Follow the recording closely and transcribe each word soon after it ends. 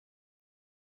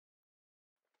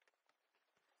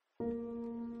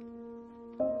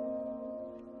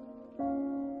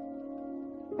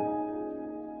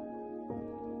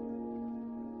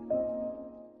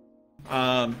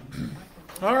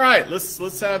All right,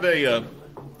 let's have a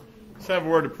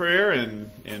word of prayer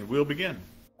and we'll begin.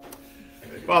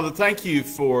 Father, thank you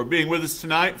for being with us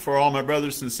tonight. For all my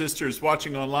brothers and sisters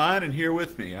watching online and here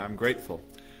with me, I'm grateful.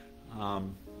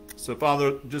 So,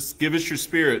 Father, just give us your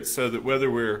Spirit so that whether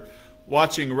we're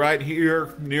watching right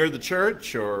here near the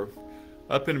church or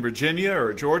up in Virginia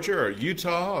or Georgia or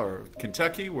Utah or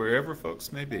Kentucky, wherever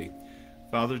folks may be,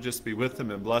 Father, just be with them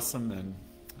and bless them and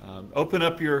open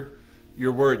up your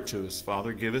word to us,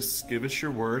 Father. Give us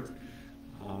your word.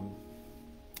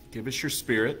 Give us your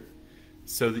Spirit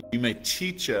so that you may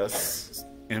teach us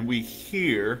and we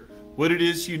hear what it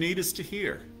is you need us to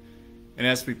hear. And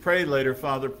as we pray later,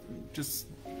 Father, just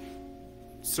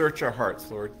search our hearts,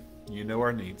 Lord. You know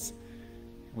our needs.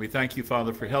 We thank you,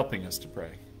 Father, for helping us to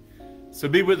pray. So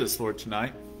be with us, Lord,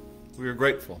 tonight. We are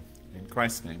grateful. In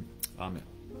Christ's name, amen.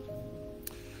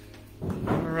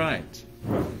 All right.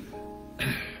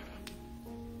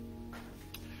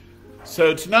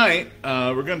 So tonight,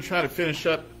 we're going to try to finish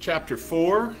up chapter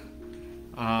 4.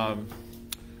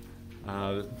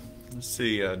 Let's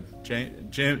see,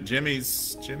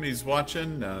 Jimmy's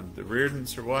watching, the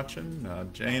Reardons are watching,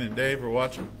 Jane and Dave are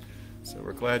watching. So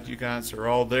we're glad you guys are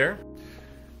all there.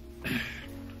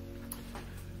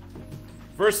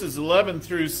 Verses 11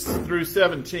 through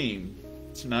 17.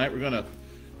 Tonight we're going to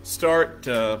start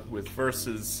with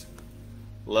verses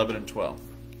 11 and 12.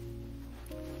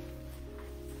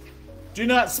 Do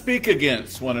not speak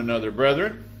against one another,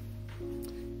 brethren.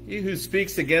 He who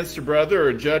speaks against a brother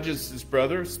or judges his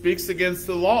brother speaks against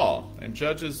the law and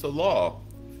judges the law.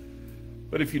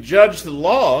 But if you judge the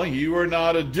law, you are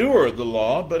not a doer of the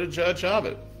law, but a judge of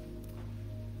it.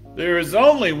 There is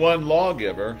only one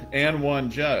lawgiver and one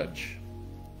judge,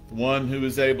 one who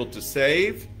is able to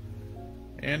save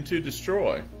and to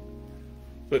destroy.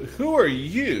 But who are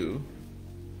you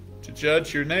to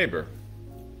judge your neighbor?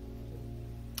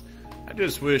 I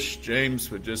just wish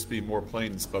James would just be more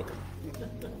plain spoken.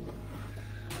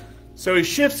 So he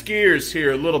shifts gears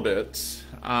here a little bit,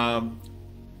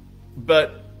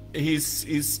 but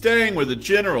he's staying with a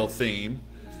general theme,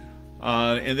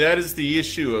 and that is the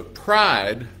issue of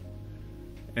pride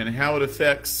and how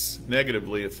it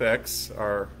negatively affects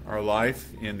our life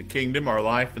in the kingdom, our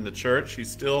life in the church. He's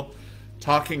still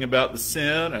talking about the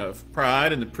sin of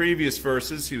pride. In the previous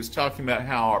verses, he was talking about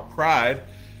how our pride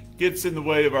gets in the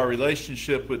way of our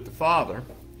relationship with the Father.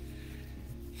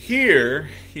 Here,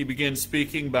 he begins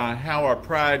speaking by how our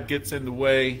pride gets in the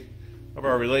way of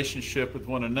our relationship with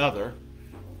one another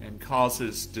and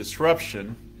causes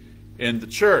disruption in the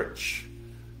church.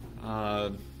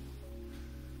 The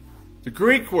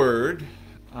Greek word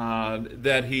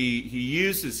that he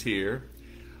uses here,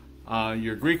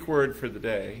 your Greek word for the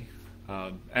day,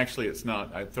 actually it's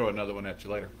not, I'd throw another one at you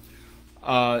later,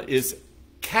 is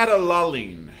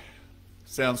katalalin.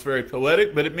 Sounds very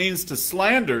poetic, but it means to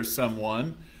slander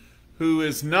someone who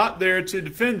is not there to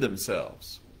defend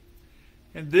themselves.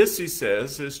 And this, he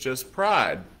says, is just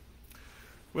pride.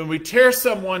 When we tear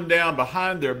someone down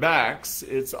behind their backs,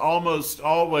 it's almost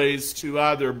always to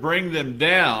either bring them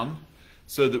down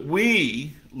so that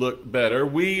we look better,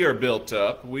 we are built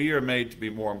up, we are made to be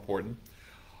more important,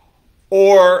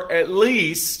 or at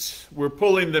least we're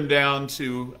pulling them down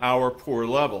to our poor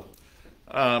level.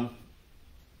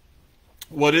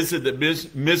 What is it that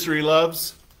misery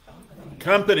loves?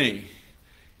 Company.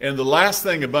 And the last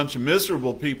thing a bunch of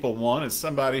miserable people want is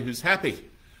somebody who's happy.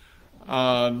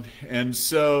 And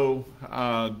so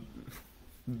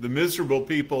the miserable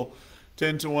people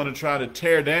tend to want to try to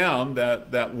tear down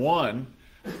that one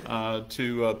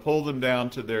to pull them down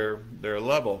to their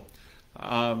level.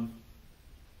 Some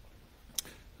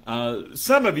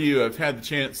of you have had the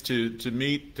chance to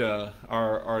meet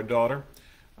our daughter.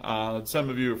 Some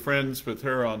of you are friends with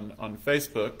her on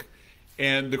Facebook.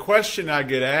 And the question I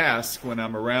get asked when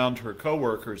I'm around her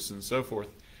coworkers and so forth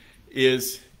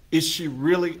is she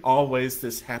really always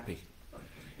this happy?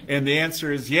 And the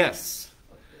answer is yes.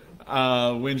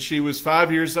 When she was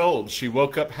 5 years old, she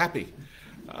woke up happy.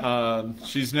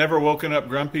 She's never woken up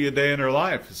grumpy a day in her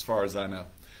life, as far as I know.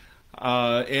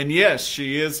 And yes,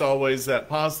 she is always that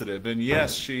positive. And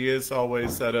yes, she is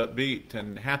always that upbeat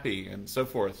and happy and so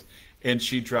forth. And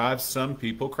she drives some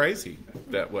people crazy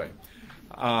that way.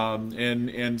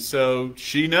 And so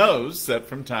she knows that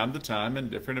from time to time in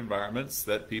different environments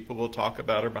that people will talk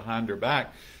about her behind her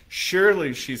back.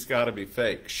 Surely she's got to be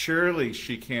fake. Surely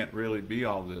she can't really be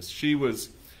all this. She was,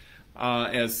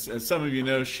 as some of you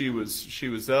know, she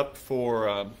was up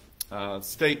for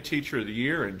State Teacher of the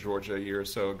Year in Georgia a year or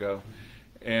so ago.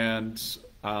 And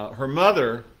her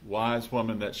mother, wise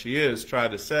woman that she is,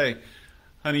 tried to say,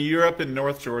 honey, you're up in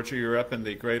North Georgia, you're up in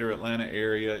the greater Atlanta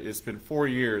area. It's been 4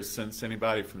 years since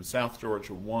anybody from South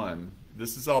Georgia won.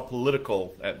 This is all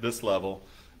political at this level.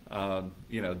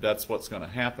 That's what's going to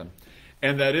happen.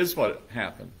 And that is what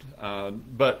happened.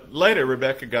 But later,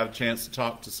 Rebecca got a chance to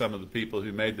talk to some of the people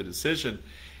who made the decision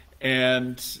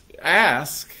and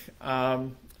ask, what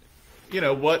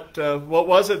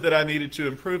was it that I needed to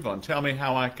improve on? Tell me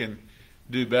how I can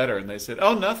do better. And they said,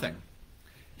 oh, nothing.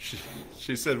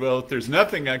 She said, well, if there's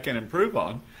nothing I can improve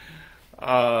on.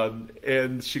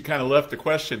 And she kind of left the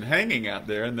question hanging out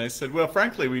there. And they said, well,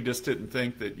 frankly, we just didn't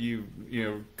think that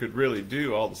you could really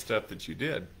do all the stuff that you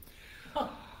did.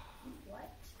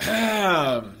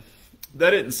 That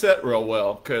didn't sit real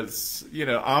well because,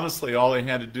 honestly, all they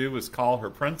had to do was call her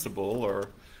principal or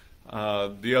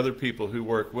the other people who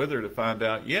work with her to find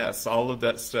out, yes, all of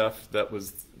that stuff that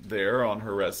was there on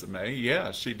her resume,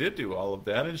 yeah, she did do all of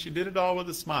that, and she did it all with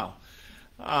a smile.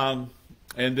 And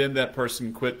then that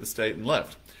person quit the state and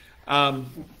left.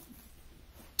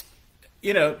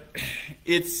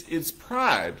 It's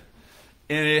pride.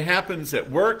 And it happens at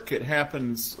work, it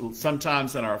happens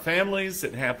sometimes in our families,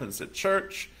 it happens at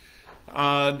church.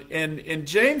 And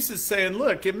James is saying,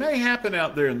 look, it may happen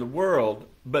out there in the world,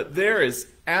 but there is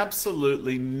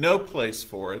absolutely no place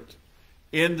for it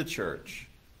in the church.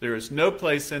 There is no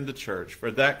place in the church for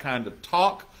that kind of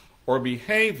talk or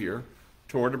behavior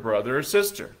toward a brother or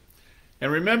sister.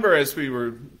 And remember, as we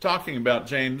were talking about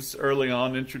James early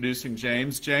on, introducing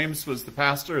James, James was the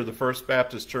pastor of the First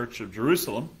Baptist Church of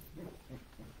Jerusalem.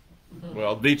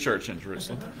 Well, the church in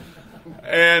Jerusalem.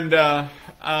 And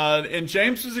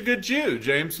James was a good Jew.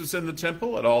 James was in the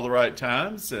temple at all the right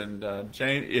times. And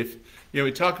if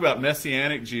we talk about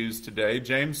Messianic Jews today,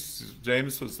 James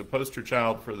was the poster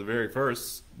child for the very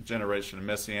first generation of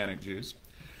Messianic Jews.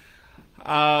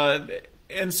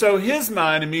 And so his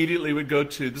mind immediately would go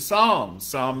to the Psalms.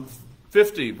 Psalm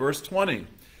 50, verse 20.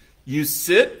 You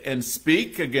sit and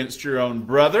speak against your own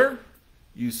brother.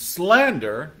 You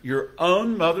slander your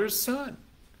own mother's son.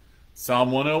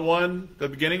 Psalm 101, the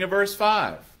beginning of verse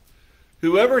 5.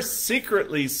 Whoever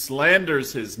secretly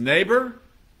slanders his neighbor,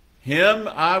 him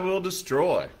I will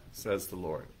destroy, says the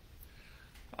Lord.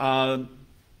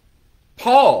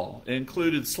 Paul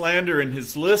included slander in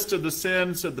his list of the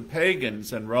sins of the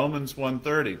pagans in Romans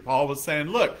 1:30. Paul was saying,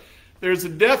 look, there's a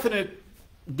definite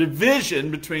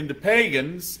division between the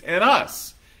pagans and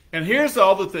us. And here's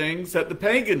all the things that the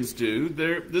pagans do.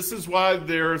 This is why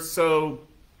they're so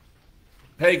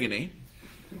pagany.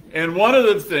 And one of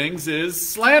the things is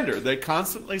slander. They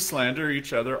constantly slander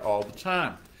each other all the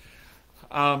time.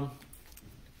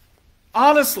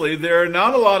 Honestly, there are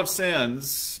not a lot of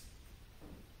sins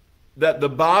that the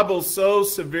Bible so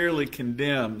severely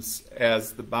condemns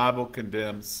as the Bible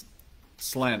condemns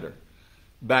slander,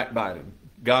 backbiting,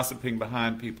 gossiping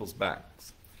behind people's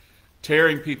backs,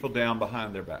 tearing people down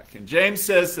behind their back. And James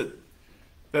says that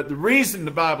the reason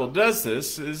the Bible does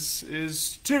this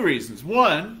is two reasons.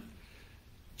 One,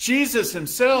 Jesus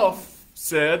himself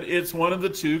said it's one of the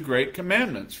two great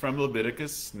commandments from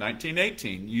Leviticus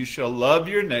 19:18. You shall love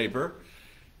your neighbor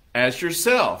as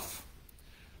yourself.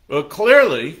 Well,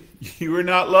 clearly, you are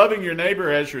not loving your neighbor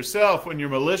as yourself when you're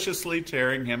maliciously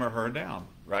tearing him or her down,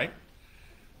 right?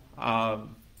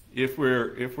 If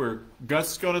we're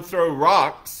just going to throw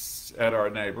rocks at our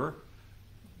neighbor,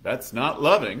 that's not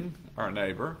loving our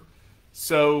neighbor.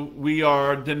 So we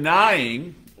are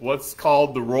denying what's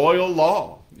called the royal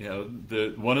law,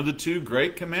 one of the two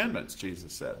great commandments,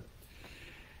 Jesus said.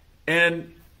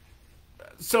 And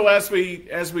so as we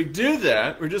do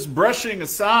that, we're just brushing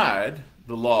aside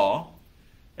the law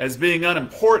as being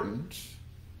unimportant,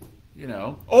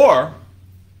 or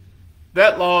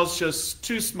that law is just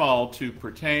too small to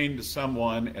pertain to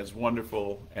someone as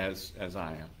wonderful as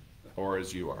I am or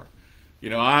as you are.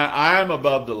 I am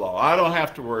above the law. I don't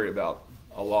have to worry about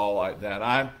a law like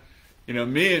that.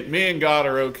 Me and God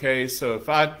are okay. So if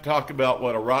I talk about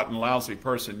what a rotten, lousy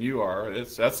person you are,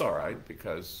 that's all right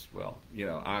because,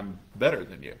 I'm better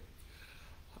than you.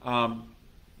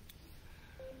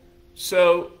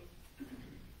 So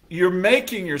you're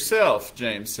making yourself,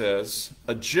 James says,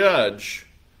 a judge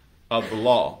of the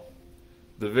law,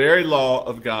 the very law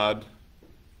of God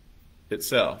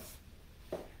itself.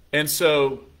 And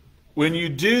so when you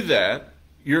do that,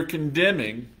 you're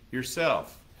condemning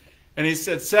yourself. And he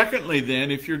said, secondly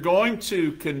then, if you're going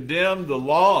to condemn the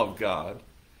law of God,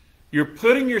 you're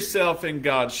putting yourself in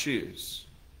God's shoes.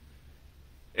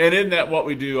 And isn't that what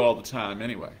we do all the time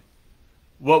anyway?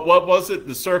 What was it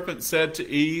the serpent said to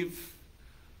Eve?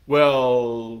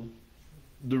 Well,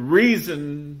 the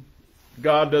reason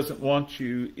God doesn't want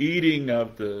you eating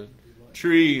of the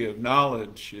tree of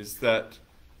knowledge is that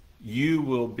you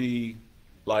will be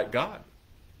like God,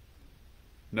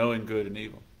 knowing good and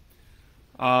evil.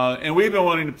 And we've been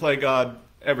wanting to play God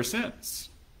ever since.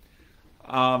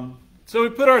 So we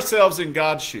put ourselves in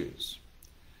God's shoes.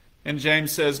 And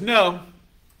James says, no,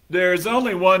 there's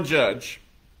only one judge.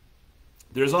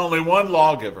 There's only one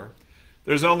lawgiver.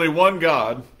 There's only one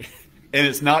God, and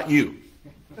it's not you.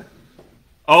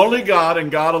 Only God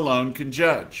and God alone can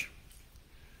judge.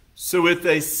 So with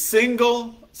a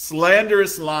single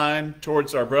slanderous line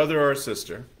towards our brother or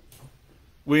sister,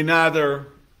 we neither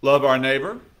love our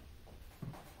neighbor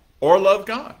or love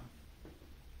God.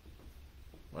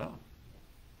 Well,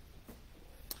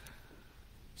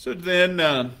 so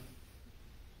then,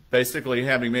 basically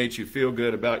having made you feel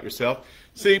good about yourself.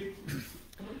 See,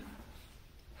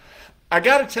 I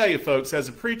got to tell you folks, as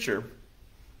a preacher,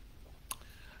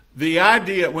 the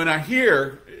idea, when I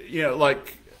hear,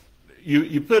 like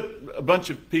you put a bunch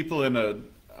of people in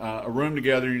a room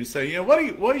together and you say, what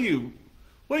do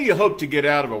you hope to get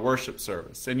out of a worship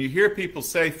service? And you hear people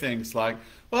say things like,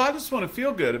 well, I just want to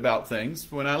feel good about things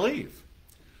when I leave.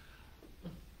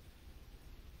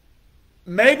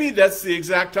 Maybe that's the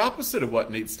exact opposite of what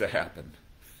needs to happen.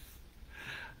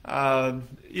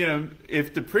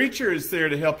 If the preacher is there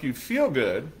to help you feel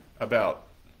good about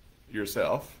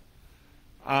yourself,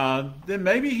 then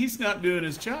maybe he's not doing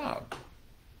his job.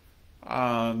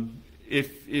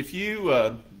 If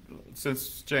you,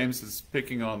 since James is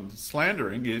picking on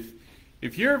slandering,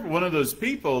 if you're one of those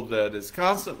people that is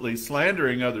constantly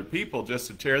slandering other people just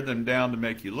to tear them down to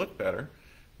make you look better,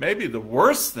 maybe the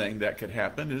worst thing that could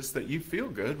happen is that you feel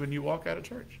good when you walk out of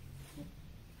church.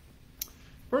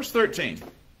 Verse 13.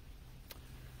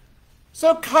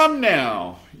 So come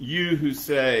now, you who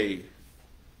say,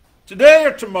 today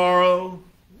or tomorrow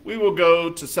we will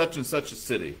go to such and such a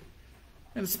city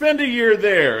and spend a year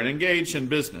there and engage in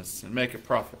business and make a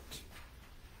profit.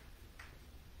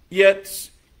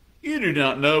 Yet you do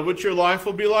not know what your life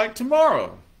will be like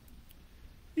tomorrow.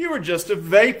 You are just a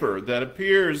vapor that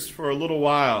appears for a little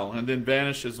while and then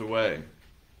vanishes away.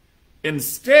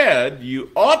 Instead,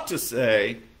 you ought to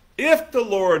say, if the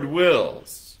Lord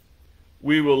wills,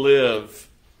 we will live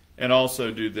and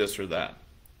also do this or that.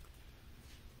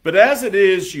 But as it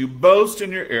is, you boast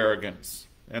in your arrogance,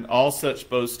 and all such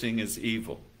boasting is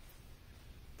evil.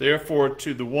 Therefore,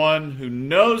 to the one who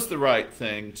knows the right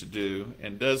thing to do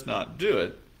and does not do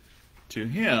it, to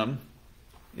him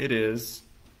it is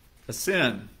a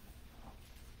sin.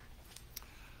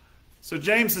 So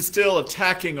James is still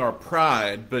attacking our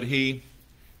pride, but he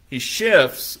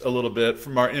shifts a little bit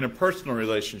from our interpersonal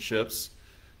relationships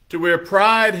to where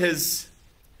pride has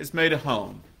made a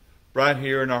home right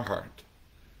here in our heart.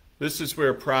 This is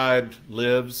where pride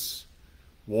lives,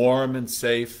 warm and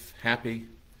safe, happy.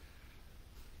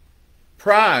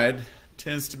 Pride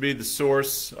tends to be the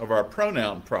source of our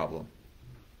pronoun problem.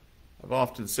 I've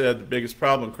often said the biggest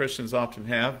problem Christians often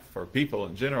have, or people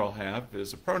in general have,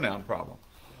 is a pronoun problem.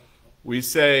 We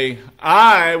say,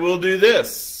 I will do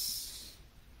this,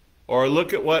 or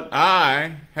look at what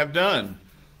I have done,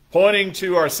 pointing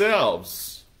to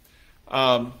ourselves.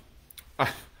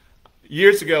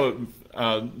 Years ago,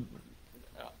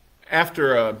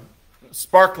 after a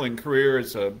sparkling career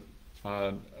as a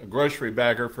grocery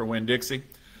bagger for Winn-Dixie,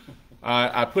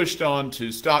 I pushed on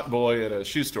to stock boy at a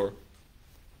shoe store,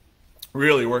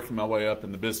 really working my way up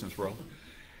in the business world.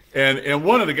 And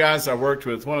one of the guys I worked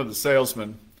with, one of the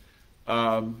salesmen,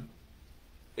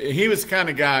 he was the kind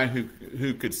of guy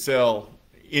who could sell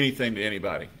anything to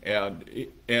anybody.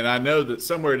 And I know that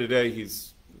somewhere today he's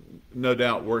no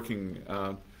doubt working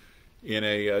in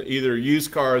a either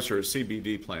used cars or a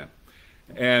CBD plant.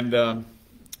 And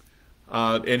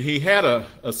he had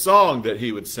a song that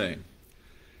he would sing.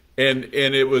 And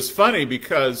it was funny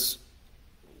because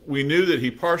we knew that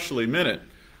he partially meant it.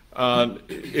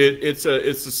 It's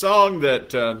a song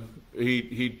that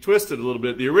he twisted a little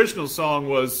bit. The original song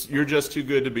was, "You're just too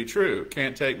good to be true.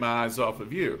 Can't take my eyes off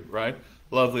of you," right?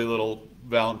 Lovely little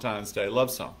Valentine's Day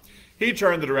love song. He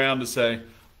turned it around to say,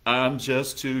 "I'm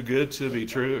just too good to be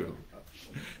true.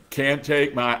 Can't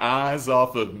take my eyes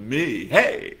off of me.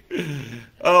 Hey,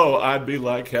 oh, I'd be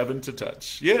like heaven to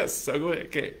touch." Yes, so go ahead,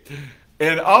 okay.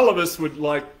 And all of us would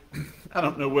like, I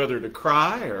don't know whether to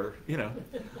cry or,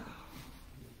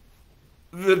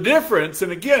 The difference,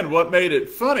 and again, what made it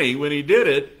funny when he did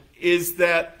it, is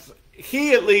that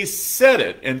he at least said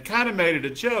it and kind of made it a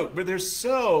joke, but there's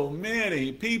so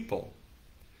many people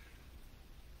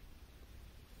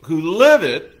who live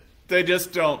it, they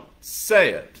just don't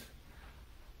say it.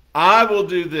 I will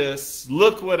do this.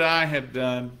 Look what I have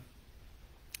done.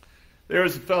 There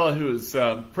was a fellow who was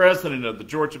president of the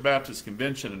Georgia Baptist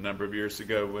Convention a number of years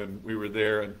ago when we were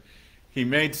there, and he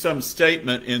made some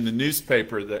statement in the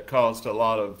newspaper that caused a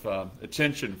lot of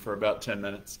attention for about 10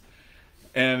 minutes.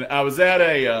 And I was at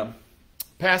a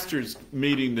pastor's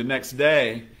meeting the next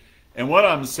day, and one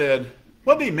of them said,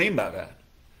 "What do you mean by that?"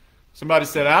 Somebody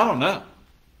said, "I don't know,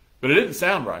 but it didn't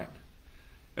sound right."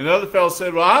 And the other fellow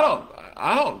said, "Well, I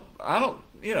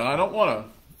don't want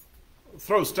to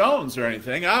throw stones or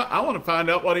anything. I want to find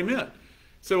out what he meant." He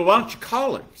said, "Well, why don't you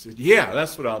call him?" He said, "Yeah,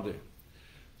 that's what I'll do."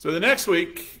 So the next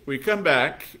week we come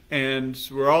back and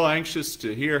we're all anxious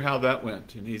to hear how that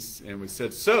went. And we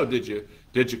said, "So did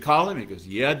you call him?" He goes,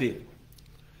 "Yeah, I did." He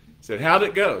said, "How'd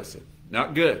it go?" I said,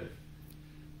 "Not good." I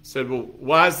said, "Well,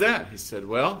 why is that?" He said,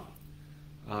 "Well,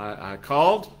 I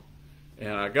called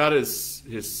and I got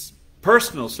his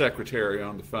personal secretary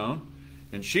on the phone,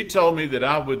 and she told me that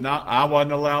I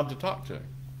wasn't allowed to talk to him."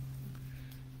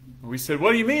 We said,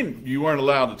 "What do you mean you weren't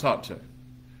allowed to talk to him?"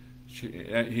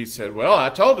 He said, "Well, I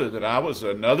told her that I was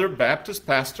another Baptist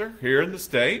pastor here in the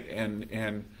state,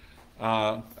 and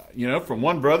from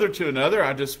one brother to another,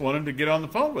 I just wanted to get on the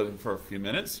phone with him for a few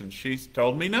minutes, and she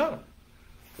told me no."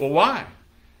 "Well, why?"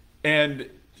 And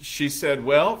she said,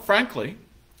 "Well, frankly,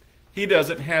 he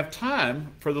doesn't have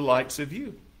time for the likes of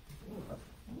you."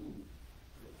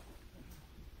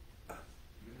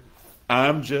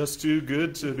 I'm just too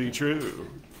good to be true.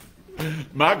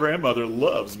 My grandmother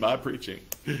loves my preaching.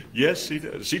 Yes, she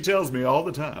does. She tells me all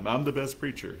the time I'm the best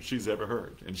preacher she's ever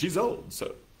heard. And she's old,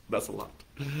 so that's a lot.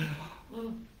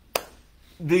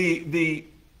 The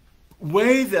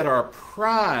way that our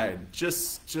pride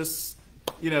just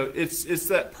it's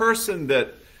that person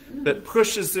that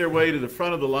pushes their way to the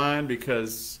front of the line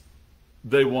because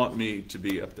they want me to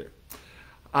be up there.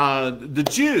 The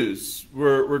Jews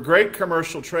were great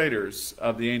commercial traders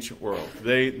of the ancient world.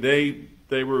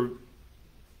 They were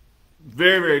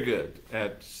very, very good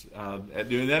at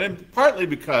doing that, and partly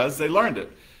because they learned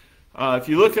it. If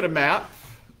you look at a map,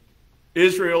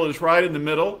 Israel is right in the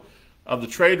middle of the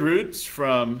trade routes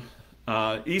from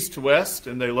east to west,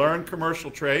 and they learned commercial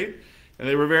trade, and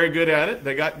they were very good at it.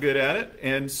 They got good at it,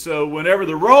 and so whenever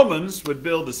the Romans would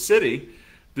build a city,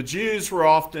 the Jews were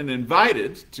often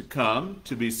invited to come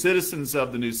to be citizens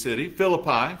of the new city.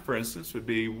 Philippi, for instance, would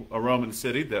be a Roman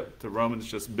city that the Romans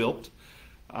just built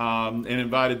and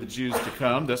invited the Jews to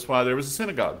come. That's why there was a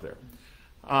synagogue there.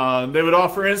 They would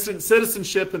offer instant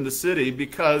citizenship in the city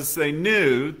because they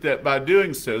knew that by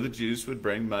doing so, the Jews would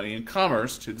bring money and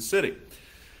commerce to the city.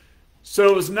 So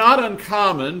it was not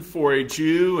uncommon for a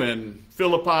Jew in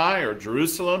Philippi or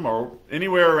Jerusalem or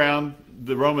anywhere around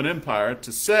the Roman Empire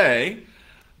to say,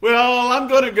 "Well, I'm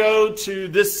going to go to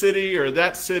this city or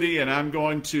that city, and I'm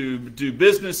going to do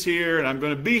business here, and I'm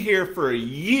going to be here for a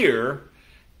year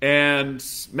and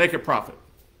make a profit."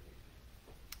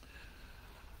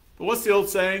 But what's the old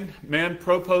saying? Man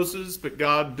proposes, but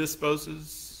God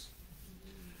disposes.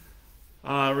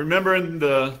 Remember in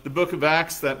the book of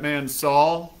Acts, that man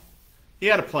Saul? He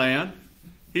had a plan.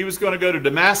 He was going to go to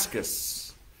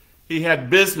Damascus. He had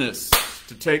business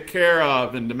to take care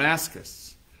of in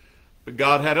Damascus. But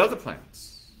God had other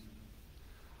plans.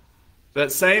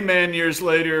 That same man years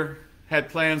later had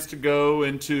plans to go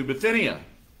into Bithynia.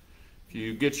 If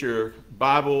you get your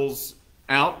Bibles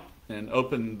out and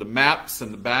open the maps in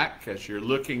the back as you're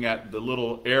looking at the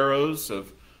little arrows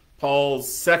of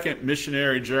Paul's second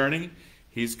missionary journey,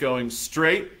 he's going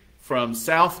straight from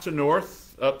south to north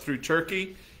up through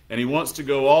Turkey, and he wants to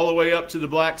go all the way up to the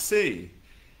Black Sea.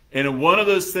 And one of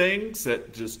those things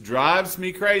that just drives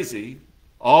me crazy,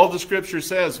 all the Scripture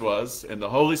says was, and the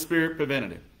Holy Spirit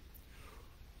prevented him.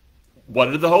 What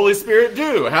did the Holy Spirit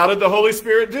do? How did the Holy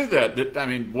Spirit do that?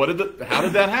 How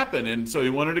did that happen? And so he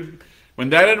wanted to, when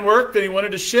that didn't work, then he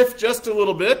wanted to shift just a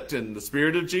little bit, and the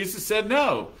Spirit of Jesus said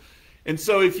no. And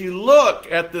so if you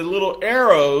look at the little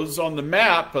arrows on the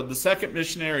map of the second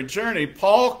missionary journey,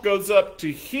 Paul goes up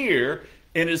to here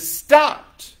and is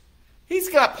stopped. He's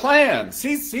got plans.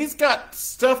 He's got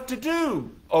stuff to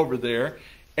do over there.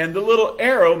 And the little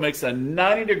arrow makes a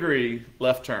 90-degree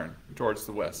left turn towards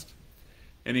the west.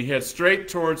 And he heads straight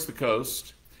towards the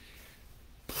coast.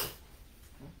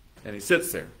 And he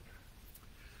sits there.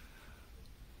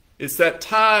 It's that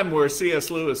time where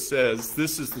C.S. Lewis says,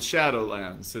 this is the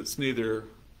Shadowlands. It's neither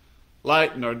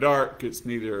light nor dark. It's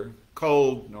neither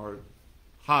cold nor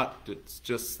hot. It's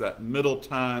just that middle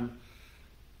time.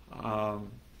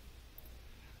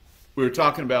 We were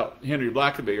talking about Henry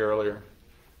Blackaby earlier.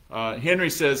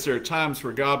 Henry says there are times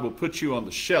where God will put you on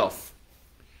the shelf.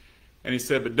 And he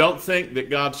said, but don't think that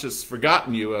God's just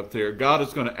forgotten you up there. God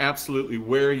is going to absolutely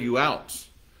wear you out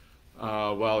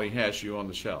while he has you on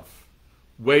the shelf.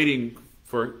 waiting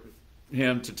for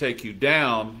him to take you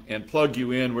down and plug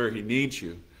you in where he needs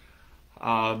you.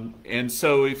 And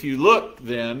so if you look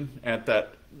then at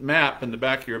that map in the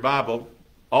back of your Bible,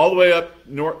 all the way up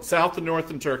south and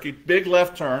north in Turkey, big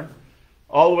left turn,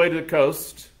 all the way to the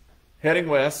coast, heading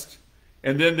west,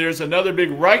 and then there's another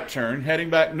big right turn heading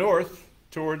back north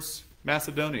towards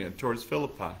Macedonia, towards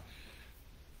Philippi.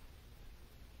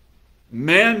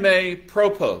 Man may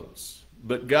propose,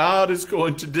 but God is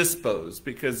going to dispose,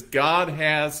 because God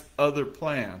has other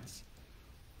plans.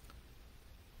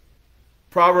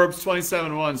 Proverbs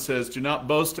 27:1 says, "Do not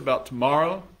boast about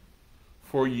tomorrow,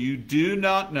 for you do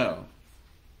not know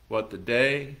what the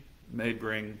day may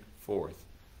bring forth."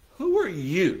 Who are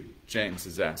you, James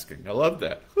is asking. I love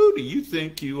that. Who do you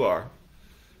think you are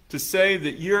to say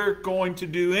that you're going to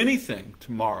do anything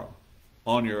tomorrow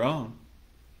on your own?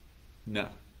 No.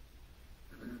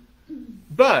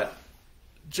 But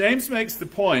James makes the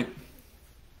point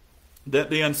that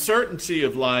the uncertainty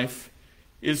of life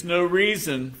is no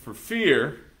reason for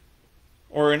fear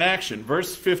or inaction.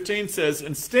 Verse 15 says,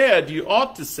 "Instead, you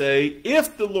ought to say,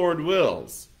 if the Lord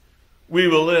wills, we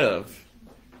will live,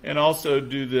 and also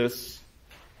do this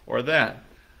or that."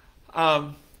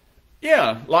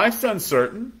 Yeah, life's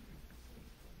uncertain.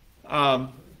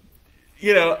 All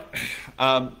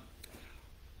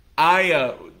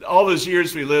those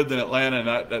years we lived in Atlanta, and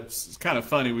that's kind of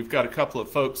funny. We've got a couple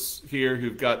of folks here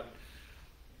who've got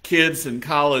kids in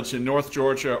college in North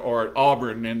Georgia or at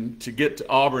Auburn, and to get to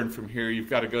Auburn from here, you've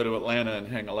got to go to Atlanta and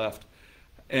hang a left.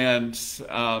 And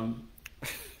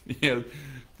the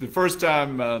first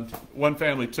time one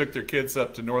family took their kids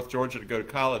up to North Georgia to go to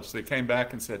college, they came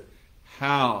back and said,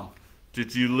 "How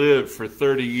did you live for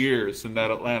 30 years in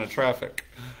that Atlanta traffic?"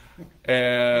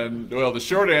 And, well, the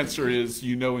short answer is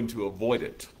you know when to avoid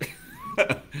it.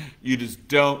 You just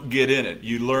don't get in it.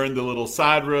 You learn the little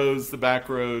side roads, the back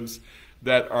roads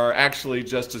that are actually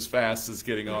just as fast as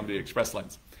getting on the express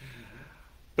lanes.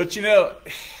 But,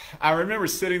 I remember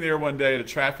sitting there one day at a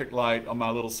traffic light on my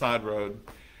little side road,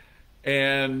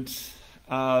 and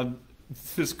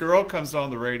this girl comes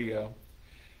on the radio,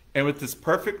 and with this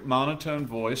perfect monotone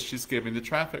voice, she's giving the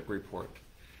traffic report.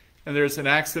 And there's an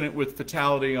accident with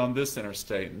fatality on this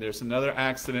interstate, and there's another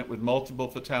accident with multiple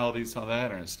fatalities on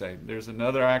that interstate, and there's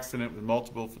another accident with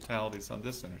multiple fatalities on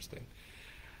this interstate.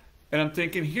 And I'm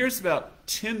thinking, here's about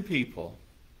 10 people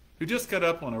who just got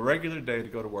up on a regular day to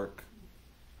go to work,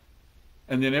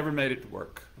 and they never made it to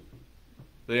work.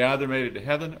 They either made it to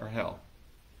heaven or hell.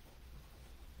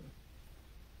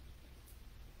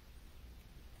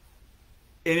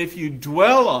 And if you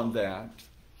dwell on that,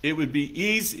 it would be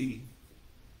easy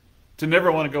to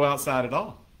never want to go outside at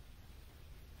all.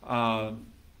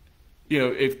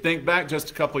 Think back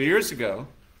just a couple of years ago,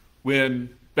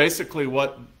 when basically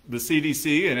what the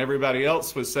CDC and everybody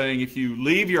else was saying, if you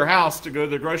leave your house to go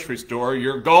to the grocery store,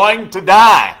 you're going to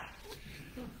die.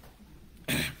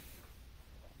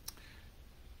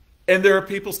 And there are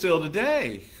people still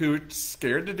today who are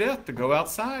scared to death to go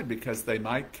outside because they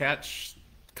might catch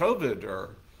COVID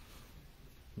or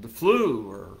the flu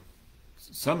or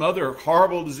some other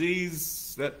horrible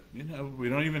disease that, we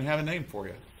don't even have a name for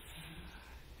yet.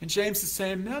 And James is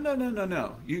saying,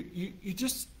 no. You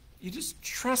just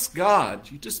trust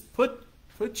God. You just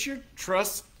put your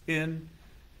trust in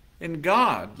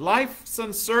God. Life's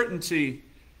uncertainty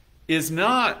is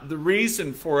not the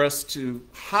reason for us to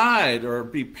hide or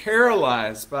be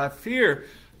paralyzed by fear.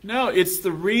 No, it's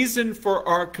the reason for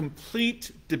our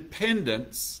complete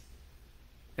dependence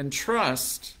and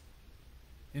trust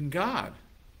in God.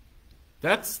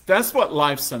 That's what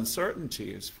life's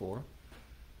uncertainty is for.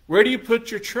 Where do you put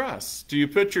your trust? Do you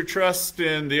put your trust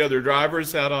in the other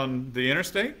drivers out on the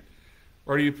interstate?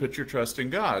 Or do you put your trust in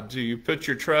God? Do you put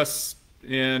your trust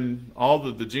in all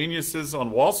of the geniuses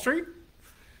on Wall Street?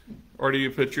 Or do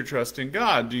you put your trust in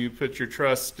God? Do you put your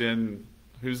trust in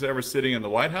who's ever sitting in the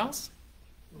White House?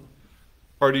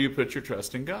 Or do you put your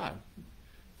trust in God?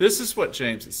 This is what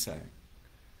James is saying.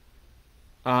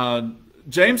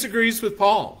 James agrees with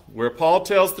Paul, where Paul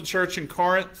tells the church in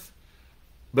Corinth,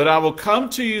 "But I will come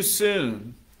to you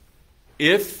soon,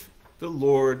 if the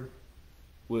Lord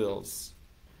wills."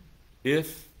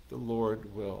 If the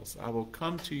Lord wills. I will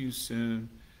come to you soon,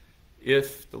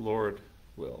 if the Lord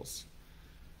wills.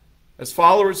 As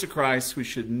followers of Christ, we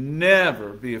should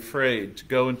never be afraid to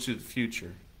go into the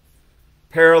future,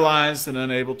 paralyzed and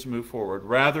unable to move forward.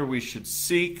 Rather, we should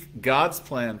seek God's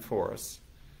plan for us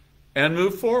and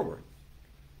move forward,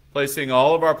 placing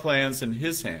all of our plans in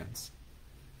His hands,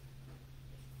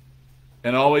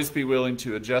 and always be willing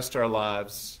to adjust our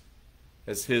lives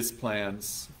as His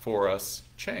plans for us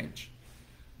change.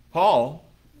 Paul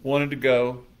wanted to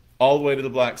go all the way to the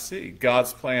Black Sea.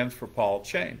 God's plans for Paul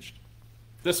changed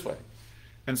this way.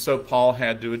 And so Paul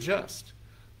had to adjust.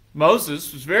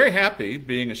 Moses was very happy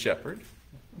being a shepherd.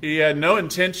 He had no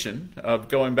intention of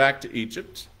going back to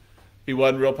Egypt. He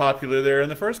wasn't real popular there in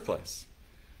the first place.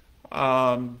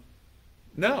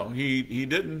 No, he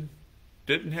didn't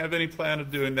have any plan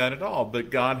of doing that at all, but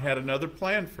God had another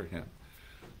plan for him.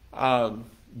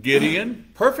 Gideon,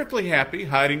 perfectly happy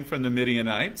hiding from the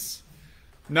Midianites,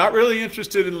 not really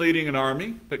interested in leading an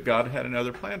army, but God had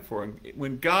another plan for him.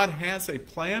 When God has a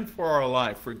plan for our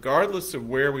life, regardless of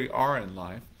where we are in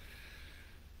life,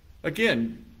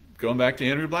 again, going back to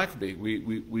Henry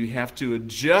Blackaby, we have to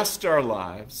adjust our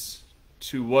lives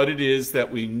to what it is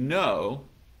that we know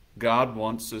God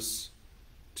wants us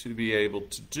to be able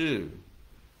to do.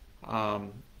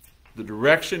 The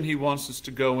direction he wants us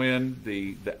to go in,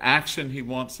 the action he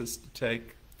wants us to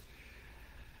take.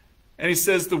 And he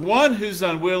says, the one who's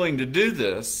unwilling to do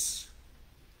this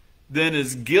then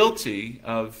is guilty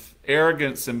of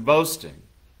arrogance and boasting.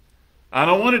 I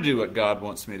don't want to do what God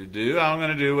wants me to do. I'm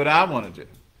going to do what I want to do.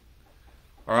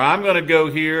 Or I'm going to go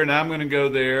here and I'm going to go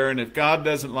there, and if God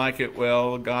doesn't like it,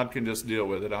 well, God can just deal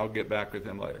with it. I'll get back with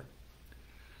him later.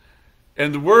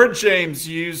 And the word James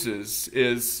uses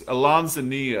is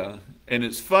alonzania, and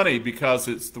it's funny because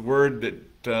it's the word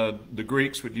that the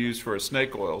Greeks would use for a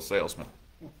snake oil salesman.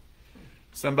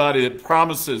 Somebody that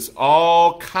promises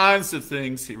all kinds of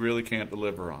things he really can't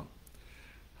deliver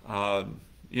on.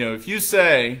 If you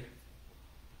say,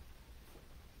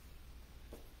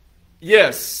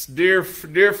 yes, dear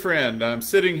friend, I'm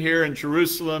sitting here in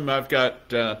Jerusalem. I've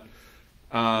got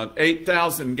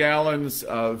 8,000 gallons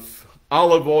of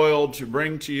olive oil to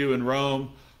bring to you in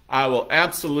Rome. I will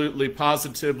absolutely,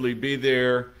 positively be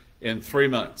there in 3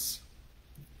 months.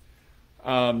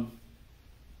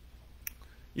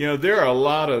 There are a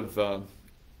lot of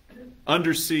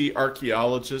undersea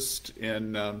archaeologists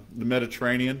in the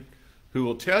Mediterranean who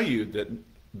will tell you that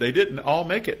they didn't all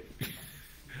make it.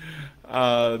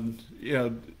 That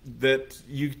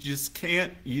you just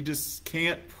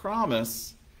can't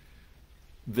promise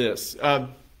this.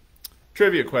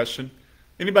 Trivia question.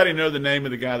 Anybody know the name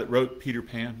of the guy that wrote Peter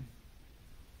Pan?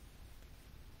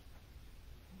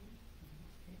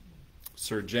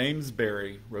 Sir James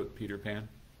Barrie wrote Peter Pan.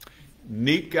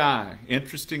 Neat guy,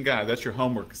 interesting guy. That's your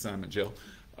homework assignment, Jill.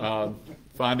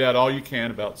 Find out all you can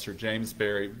about Sir James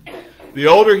Barrie. The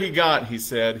older he got, he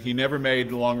said, he never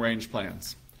made long-range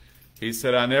plans. He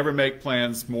said, I never make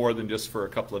plans more than just for a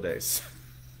couple of days.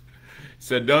 He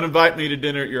said, don't invite me to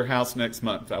dinner at your house next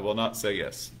month. I will not say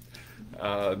yes.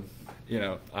 I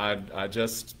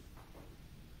just,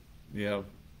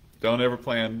 don't ever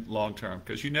plan long-term,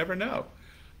 because you never know.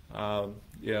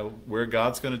 Where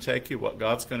God's going to take you, what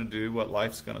God's going to do, what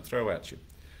life's going to throw at you.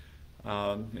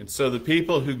 And so the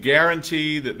people who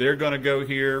guarantee that they're going to go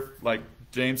here, like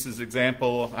James's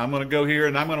example, I'm going to go here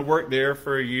and I'm going to work there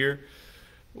for a year.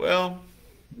 Well,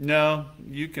 no,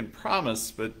 you can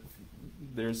promise, but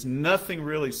there's nothing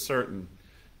really certain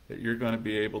that you're going to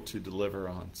be able to deliver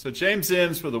on. So James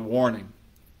ends with a warning.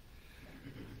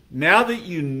 Now that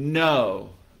you know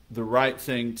the right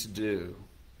thing to do,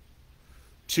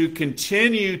 to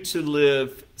continue to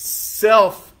live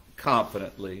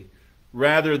self-confidently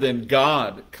rather than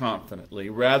God-confidently,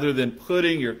 rather than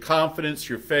putting your confidence,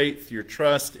 your faith, your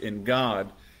trust in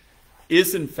God,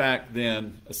 is in fact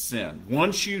then a sin.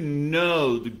 Once you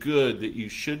know the good that you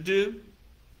should do,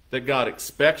 that God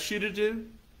expects you to do,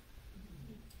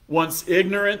 once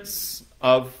ignorance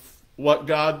of what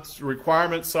God's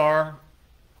requirements are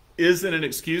isn't an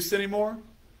excuse anymore,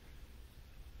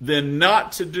 then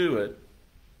not to do it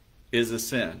is a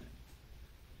sin.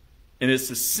 And it's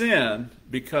a sin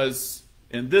because,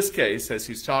 in this case, as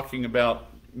he's talking about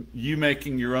you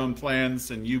making your own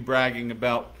plans and you bragging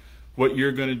about what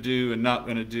you're going to do and not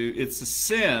going to do, it's a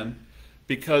sin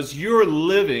because you're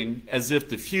living as if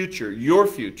the future, your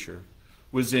future,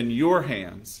 was in your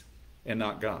hands and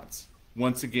not God's.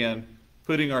 Once again,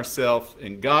 putting ourselves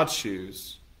in God's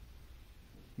shoes,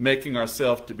 making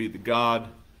ourselves to be the God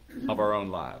of our own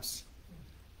lives.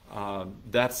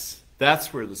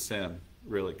 That's where the sin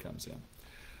really comes in.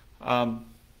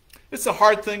 It's a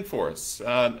hard thing for us.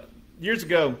 Years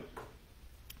ago,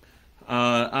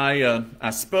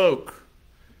 I spoke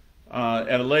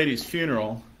at a lady's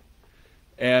funeral,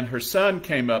 and her son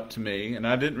came up to me, and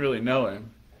I didn't really know him,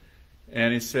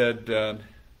 and he said,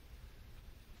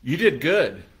 "You did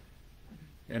good."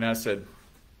 And I said,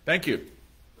 "Thank you."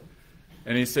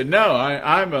 And he said, "No,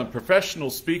 I'm a professional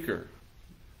speaker.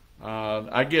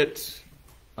 I get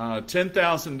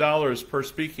 $10,000 per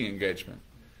speaking engagement.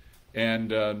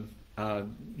 And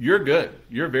You're good.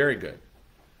 You're very good.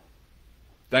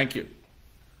 Thank you.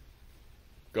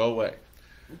 Go away.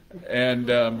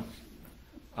 And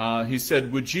he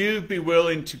said, would you be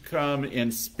willing to come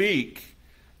and speak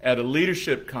at a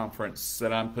leadership conference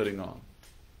that I'm putting on?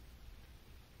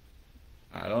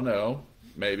 I don't know.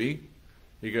 Maybe.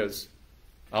 He goes,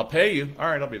 I'll pay you. All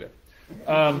right, I'll be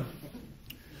there.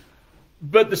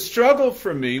 But the struggle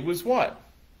for me was what?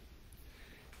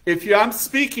 If I'm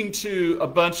speaking to a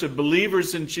bunch of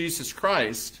believers in Jesus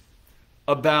Christ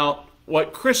about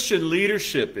what Christian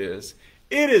leadership is,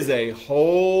 it is a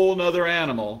whole nother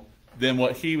animal than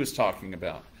what he was talking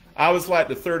about. I was like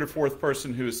the third or fourth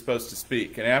person who was supposed to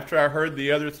speak. And after I heard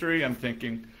the other three, I'm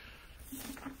thinking,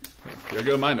 there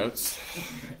go my notes.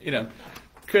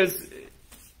 Because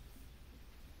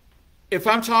if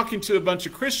I'm talking to a bunch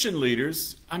of Christian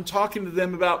leaders, I'm talking to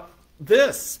them about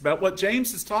this, about what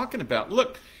James is talking about.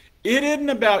 Look, it isn't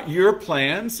about your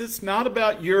plans. It's not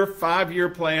about your 5-year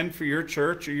plan for your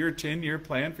church or your 10-year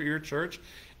plan for your church.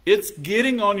 It's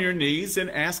getting on your knees and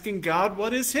asking God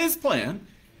what is his plan,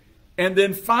 and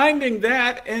then finding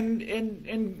that and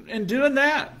doing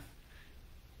that.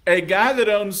 A guy that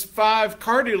owns 5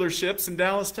 car dealerships in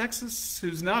Dallas, Texas,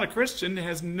 who's not a Christian,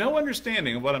 has no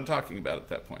understanding of what I'm talking about at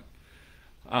that point.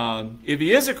 If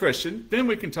he is a Christian, then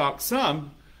we can talk some,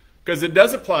 because it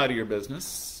does apply to your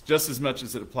business just as much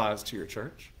as it applies to your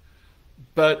church.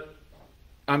 But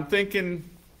I'm thinking,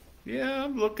 yeah,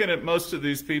 I'm looking at most of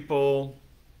these people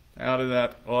out of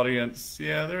that audience.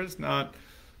 Yeah, there's not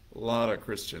a lot of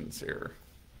Christians here.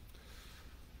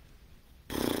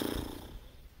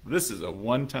 This is a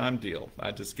one-time deal. I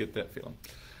just get that feeling.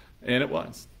 And it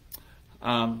was.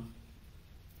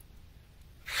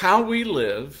 How we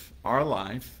live our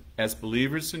life as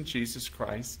believers in Jesus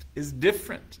Christ is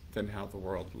different than how the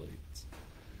world leads.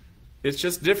 It's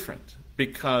just different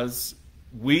because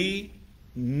we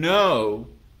know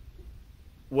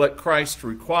what Christ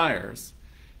requires,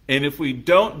 and if we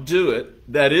don't do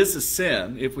it, that is a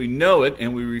sin. If we know it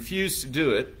and we refuse to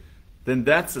do it, then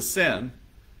that's a sin.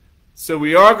 So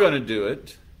we are going to do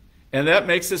it, and that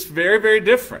makes us very, very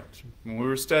different. When we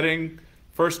were studying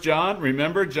 1 John,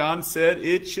 remember John said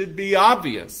it should be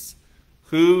obvious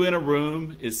who in a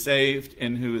room is saved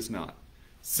and who is not,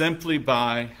 simply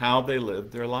by how they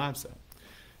live their lives out.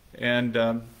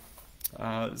 And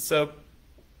so,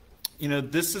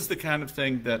 this is the kind of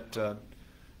thing that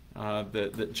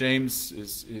that James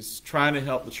is trying to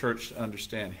help the church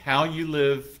understand. How you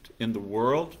lived in the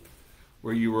world,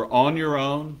 where you were on your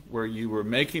own, where you were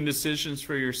making decisions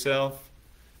for yourself,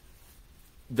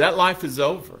 that life is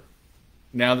over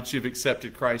now that you've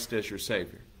accepted Christ as your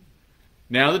Savior.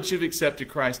 Now that you've accepted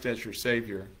Christ as your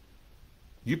Savior,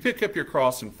 you pick up your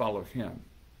cross and follow him.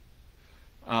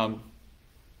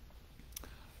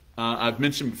 I've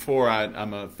mentioned before,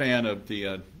 I'm a fan of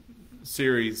the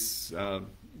series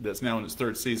that's now in its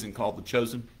 3rd season called The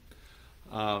Chosen.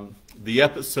 The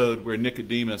episode where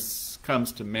Nicodemus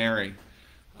comes to Mary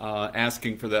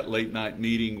asking for that late night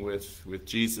meeting with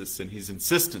Jesus, and he's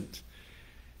insistent.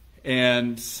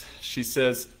 And she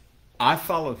says, I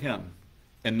follow him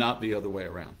and not the other way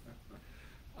around.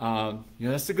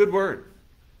 That's a good word.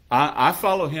 I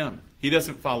follow him. He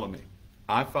doesn't follow me.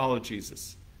 I follow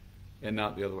Jesus and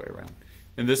not the other way around.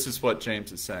 And this is what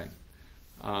James is saying.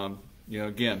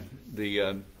 Again,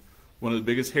 one of the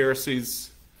biggest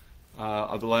heresies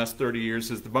of the last 30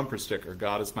 years is the bumper sticker,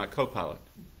 God is my co-pilot.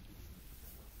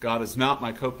 God is not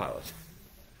my co-pilot,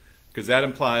 because that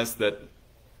implies that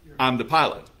I'm the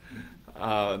pilot.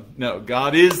 No,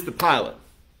 God is the pilot.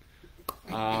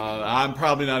 I'm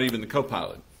probably not even the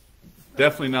co-pilot.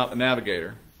 Definitely not the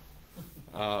navigator.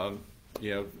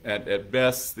 At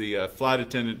best, the flight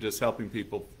attendant just helping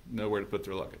people know where to put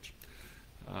their luggage.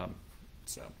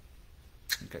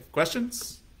 Okay.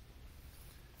 Questions?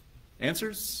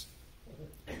 Answers?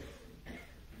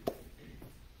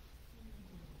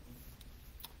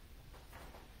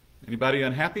 Anybody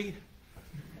unhappy?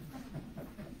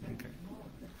 Okay.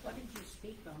 What did you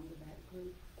speak on to that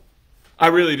group? I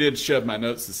really did shove my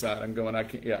notes aside. I'm going, I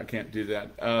can't do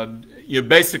that.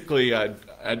 Basically,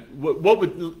 what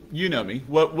would, you know me,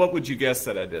 what would you guess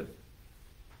that I did?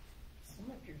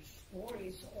 Some of your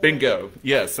stories. Bingo.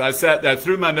 Yes, I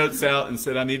threw my notes out and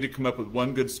said I need to come up with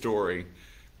one good story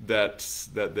that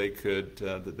they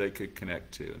could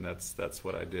connect to, and that's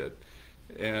what I did.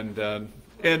 And Or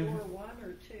one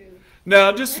or two.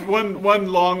 No, just one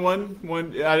long one.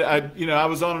 I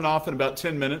was on and off in about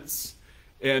 10 minutes.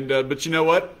 And but you know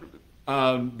what?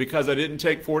 Because I didn't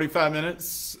take 45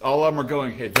 minutes, all of them are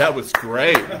going, hey, that was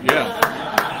great.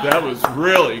 Yeah, that was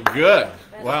really good.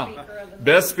 Best Wow. speaker of the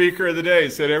Best speaker of the day,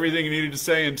 said everything he needed to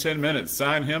say in 10 minutes.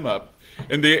 Sign him up.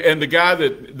 And the guy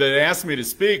that asked me to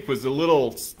speak was a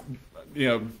little,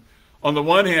 on the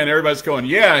one hand, everybody's going,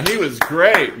 yeah, he was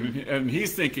great. And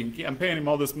he's thinking, yeah, I'm paying him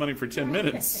all this money for 10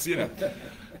 minutes,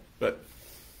 But,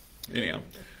 anyhow,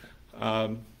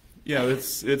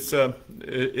 it's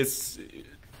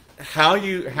how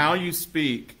you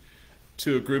speak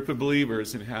to a group of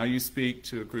believers and how you speak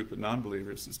to a group of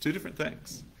non-believers is two different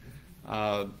things.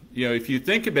 If you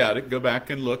think about it, go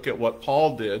back and look at what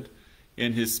Paul did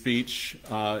in his speech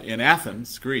in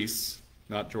Athens, Greece,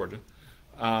 not Georgia,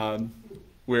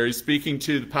 where he's speaking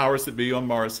to the powers that be on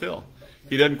Mars Hill.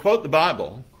 He doesn't quote the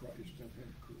Bible.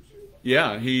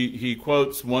 Yeah, he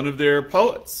quotes one of their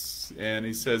poets, and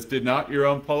he says, "Did not your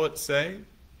own poets say?"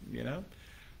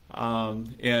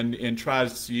 And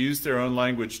tries to use their own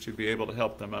language to be able to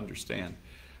help them understand.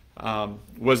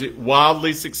 Was it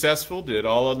wildly successful? Did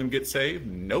all of them get saved?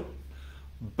 Nope.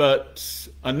 But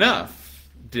enough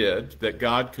did that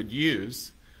God could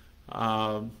use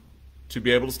to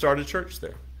be able to start a church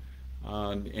there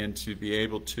and to be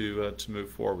able to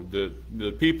move forward.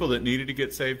 The people that needed to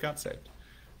get saved got saved,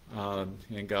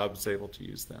 and God was able to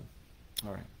use them.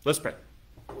 All right, let's pray.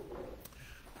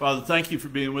 Father, thank you for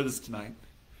being with us tonight.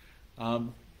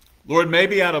 Lord,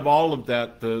 maybe out of all of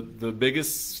that, the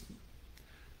biggest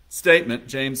statement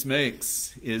James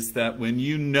makes is that when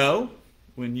you know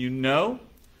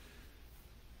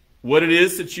what it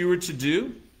is that you were to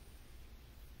do,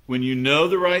 when you know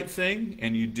the right thing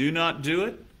and you do not do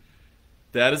it,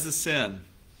 that is a sin.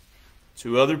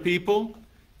 To other people,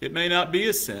 it may not be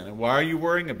a sin. And why are you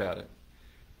worrying about it?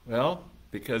 Well,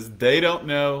 because they don't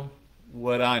know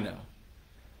what I know.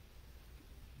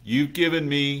 You've given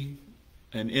me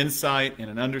an insight and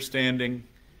an understanding,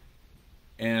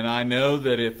 and I know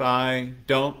that if I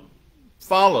don't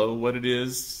follow what it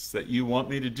is that you want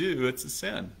me to do, it's a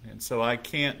sin. And so I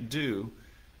can't do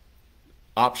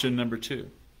option number 2.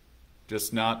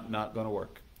 Just not going to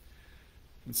work.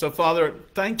 And so, Father,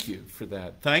 thank you for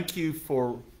that. Thank you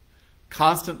for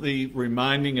constantly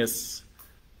reminding us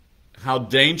how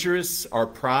dangerous our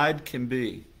pride can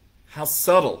be, how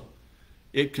subtle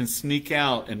it can sneak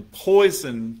out and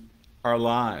poison our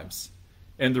lives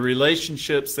and the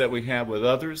relationships that we have with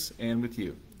others and with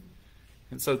you.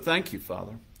 And so thank you,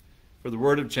 Father, for the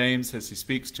word of James as he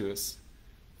speaks to us,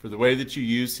 for the way that you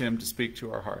use him to speak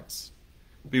to our hearts.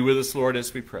 Be with us, Lord,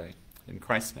 as we pray. In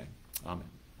Christ's name, amen.